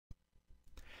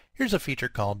Here's a feature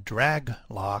called Drag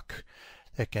Lock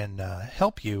that can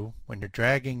help you when you're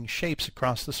dragging shapes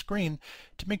across the screen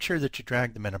to make sure that you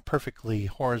drag them in a perfectly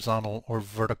horizontal or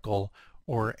vertical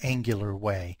or angular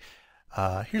way.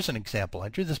 Here's an example. I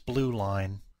drew this blue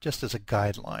line just as a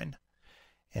guideline,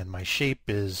 and my shape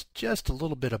is just a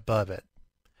little bit above it.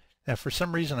 Now, for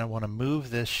some reason, I want to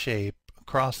move this shape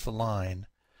across the line.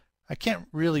 I can't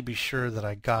really be sure that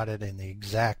I got it in the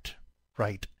exact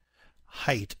right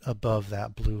height above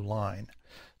that blue line.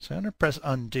 So I'm going to press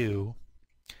undo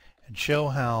and show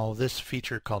how this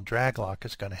feature called drag lock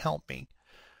is going to help me.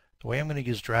 The way I'm going to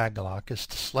use drag lock is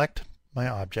to select my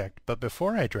object, but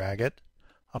before I drag it,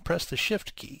 I'll press the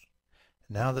shift key.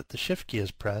 Now that the shift key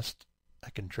is pressed, I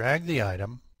can drag the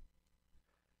item,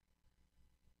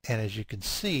 and as you can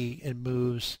see, it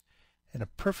moves in a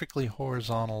perfectly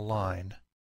horizontal line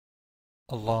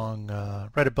along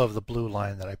right above the blue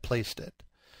line that I placed it.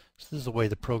 So this is the way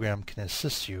the program can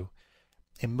assist you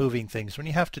in moving things when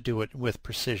you have to do it with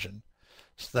precision.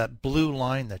 So that blue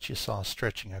line that you saw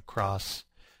stretching across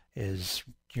is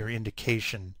your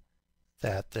indication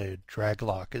that the drag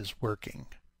lock is working.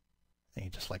 And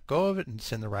you just let go of it and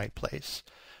it's in the right place.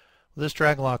 Well, this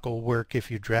drag lock will work if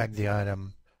you drag the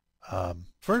item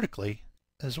vertically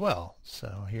as well.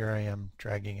 So here I am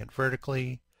dragging it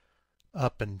vertically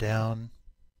up and down,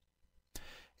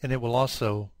 and it will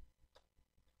also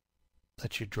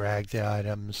let you drag the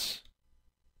items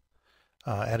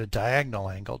at a diagonal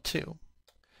angle too.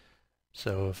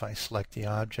 So if I select the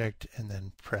object and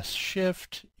then press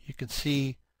shift, you can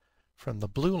see from the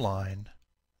blue line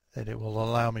that it will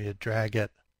allow me to drag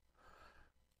it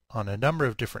on a number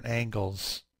of different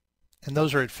angles, and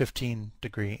those are at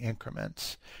 15-degree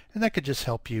increments. And that could just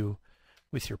help you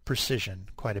with your precision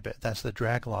quite a bit. That's the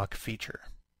drag lock feature.